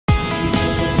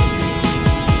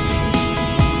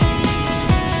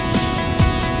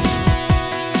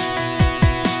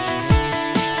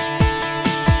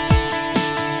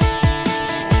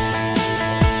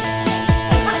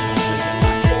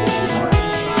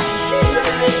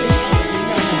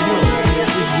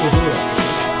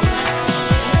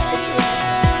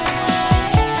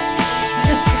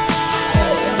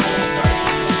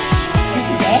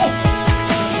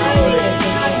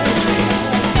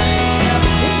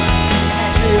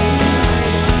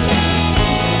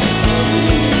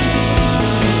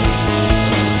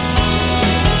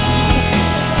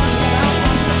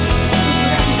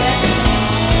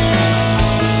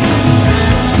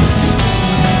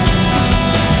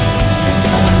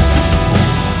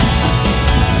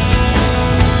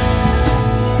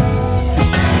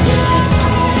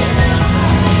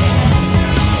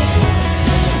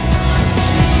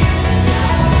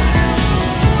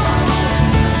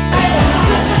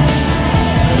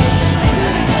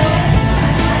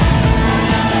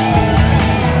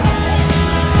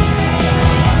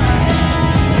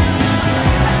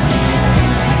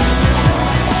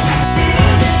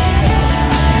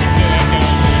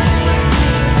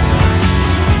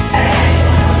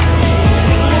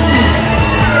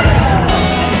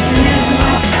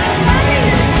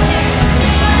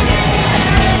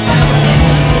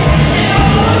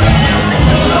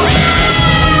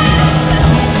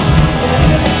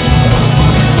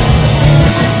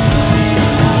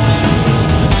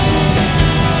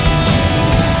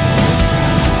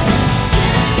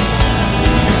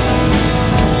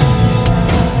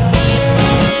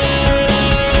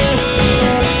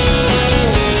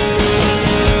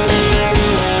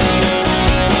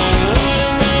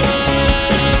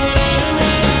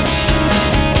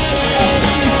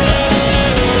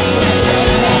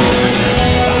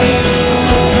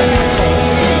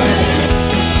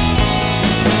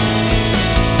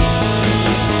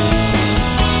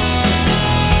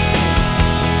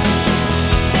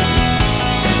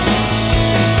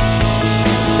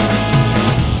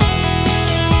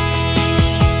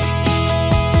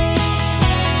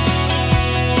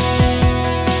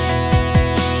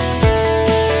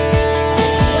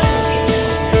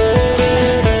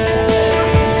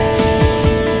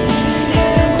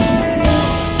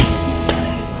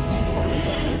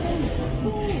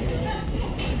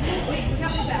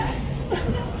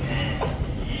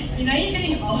You know you're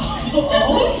getting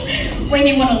old when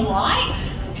you want a light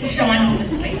to shine on the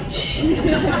speech.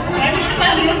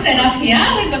 My little setup here,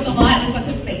 we've got the light, we've got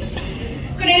the speech.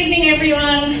 Good evening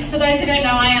everyone. For those who don't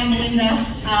know, I am Melinda,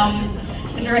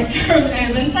 the Director of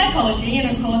Urban Psychology,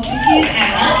 and of course this is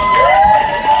Anna.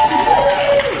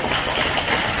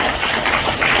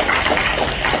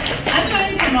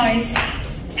 Unknown to most,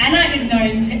 Anna is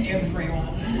known to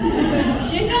everyone.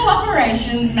 She's our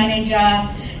operations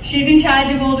manager. She's in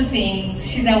charge of all the things.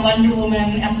 She's our Wonder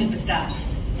Woman, our superstar.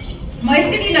 Most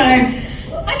of you know,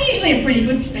 I'm usually a pretty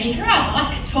good speaker. I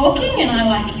like talking and I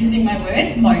like using my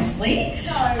words, mostly.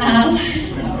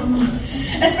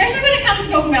 Especially when it comes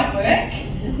to talking about work,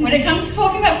 when it comes to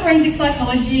talking about forensic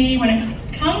psychology, when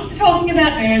it comes to talking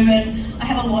about urban, I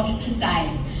have a lot to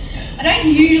say. I don't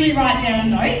usually write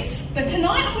down notes, but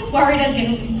tonight I was worried I'd get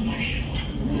a little emotional.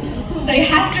 So you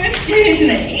have to excuse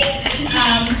me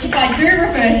if I do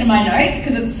refer to my notes,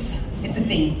 because it's a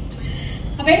thing.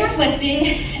 I've been reflecting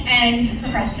and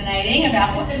procrastinating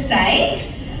about what to say.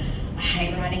 I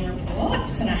hate writing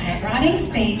reports and I hate writing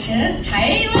speeches.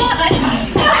 Taylor, I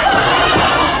can't.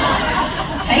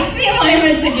 Takes me a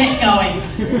moment to get going.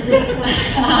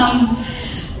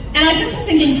 And I just was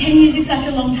thinking 10 years is such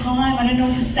a long time. I don't know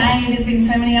what to say. There's been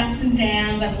so many ups and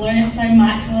downs. I've learned so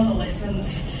much, all the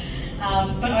lessons.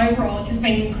 But overall, it's just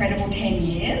been an incredible 10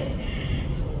 years.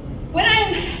 When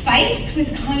I'm faced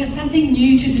with kind of something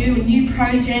new to do, a new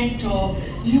project or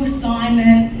new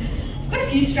assignment, I've got a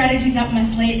few strategies up my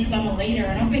sleeve because I'm a leader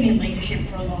and I've been in leadership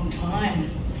for a long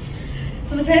time.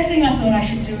 So the first thing I thought I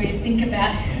should do is think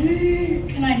about who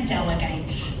can I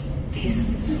delegate this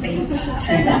speech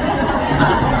to.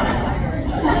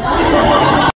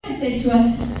 It said to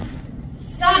us,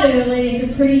 start early, it's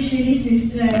a pretty shitty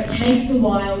system, it takes a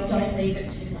while, don't leave it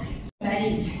too late.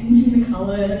 Maybe changing the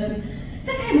colours and it's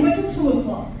okay, we'll go till 2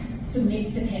 o'clock to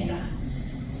submit the tender.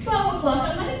 It's 12 o'clock,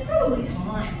 I'm like, it's probably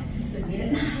time to submit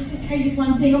it. Nah, let's just change this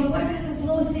one thing. Oh, what about the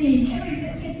policy? Kerry,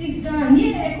 let's get this done.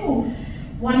 Yeah, cool.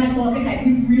 1 o'clock, okay,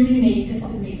 we really need to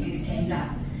submit this tender.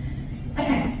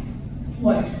 Okay,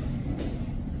 load.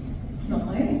 It's not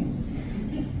loading.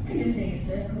 You can just see a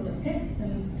circle of death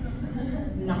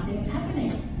and nothing's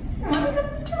happening. It's alright, we've got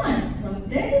some time. It's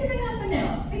 1:30, we've got half an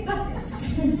hour. We've got this.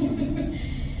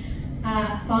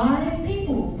 5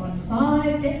 people on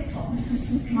 5 desktops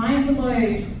trying to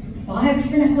load 5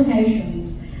 different applications,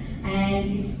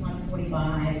 and it's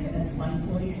 1:45 and it's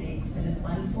 1:46 and it's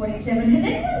 1:47. Has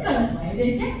anyone got it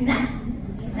loaded yet? Nah.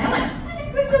 No one.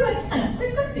 We've still got time.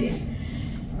 We've got this.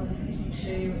 It's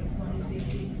 1:52, it's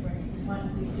 1:53,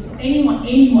 1:50.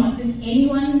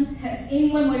 Has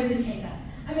anyone loaded the tender?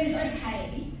 I mean, it's okay,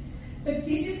 but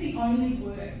this is the only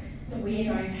work that we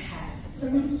are going to have. So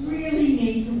we really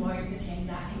need to load the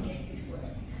tender and get this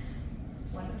work.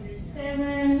 It's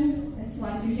 1:57, it's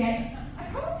 1:58. I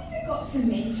probably forgot to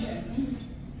mention,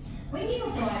 when you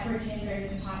apply for a tender in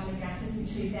the Department of Justice in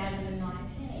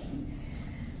 2019,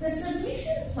 the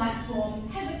submission platform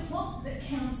has a clock that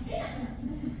counts down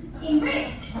in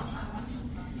red.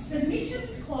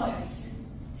 Submissions close,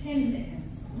 10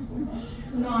 seconds,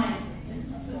 9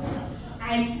 seconds,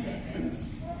 8 seconds.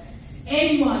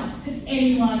 Has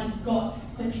anyone got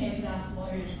the tender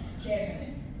loaded?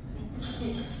 7,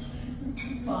 6,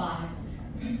 5.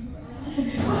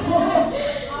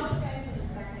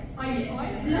 Oh yes.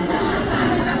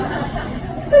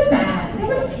 It was bad. It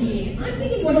was here. I'm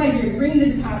thinking, what do I do? Ring the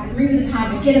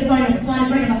department, get a phone number, find a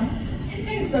phone number. It's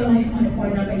taken so long to find a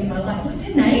phone number in my life. What's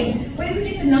her name? Where did we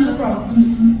get the number from?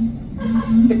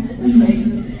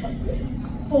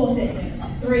 4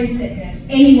 seconds, 3 seconds,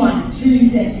 anyone, 2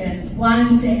 seconds,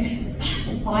 1 second.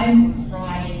 I'm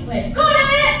crying. Got it!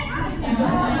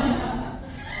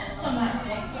 I'm like,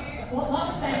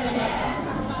 what? Say it again.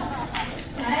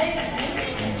 Say it again.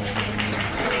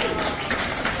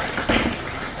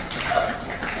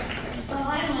 So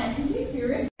I'm like, are you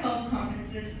serious? Health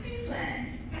conferences, Queensland.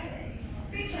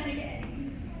 Queensland again.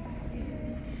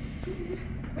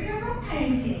 We are not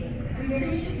paying here. We were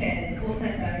educated, also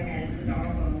known as the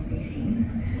Darwin meeting.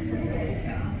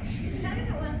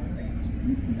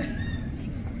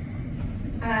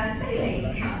 Sailing,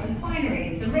 countless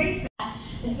wineries, the research.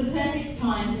 It's the perfect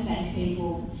time to thank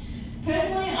people.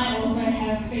 Personally, I also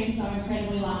have been so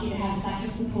incredibly lucky to have such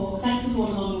support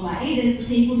along the way. There's the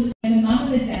people that, and the mum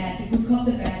and the dad, the good cop,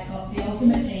 the bad cop, the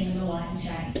ultimate team, and the light and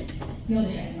shade. You're the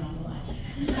shade and I'm the light.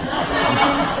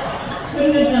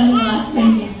 Couldn't have done the last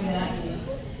 10 years without you.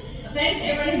 Thanks to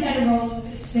everyone who's had a role in the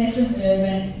success of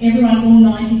Urban, everyone, all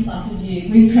 90 plus of you.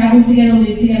 We've travelled together,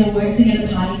 lived together, worked together,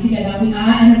 partied together. We are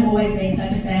and have always been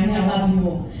such a family. I love you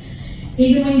all.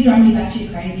 Even when you drive me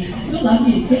batshit crazy, I still love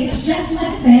you. See, it's just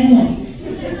like family.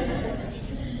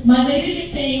 My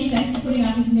leadership team, thanks for putting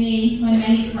up with me, my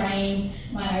manic brain,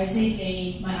 my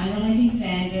OCD, my unrelenting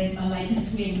standards, my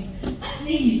latest swims. I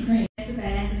see you, cream. The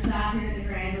band, the staff here at the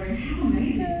grand room, how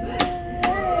amazing is it?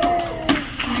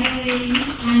 Hayley,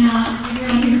 Anna,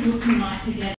 everyone who's booked tonight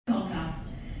together, conquer.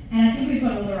 And I think we've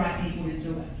got all the right people to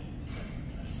do it.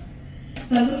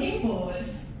 So looking forward,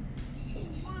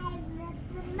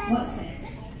 what's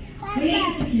next? We need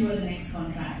to secure the next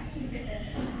contract.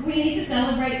 We need to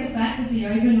celebrate the fact that the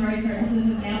open road premises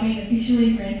has now been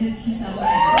officially rented to someone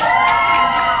else.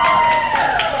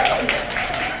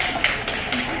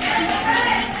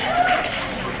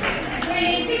 We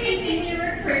need to continue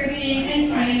recruiting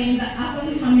and training the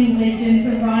up-and-coming legends,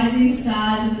 the rising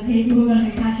stars, and the people who are going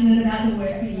to be passionate about the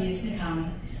work for years to come.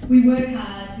 We work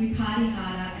hard, we party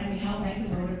harder, and we help make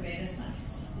the world a better space.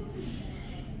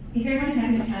 If everyone's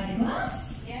happy to charge a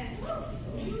glass,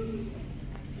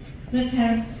 let's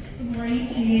have 3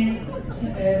 cheers to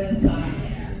Urban Science.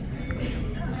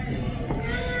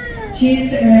 Cheers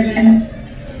to Urban,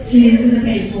 cheers to the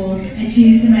people, and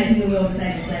cheers to making the world a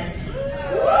safer place.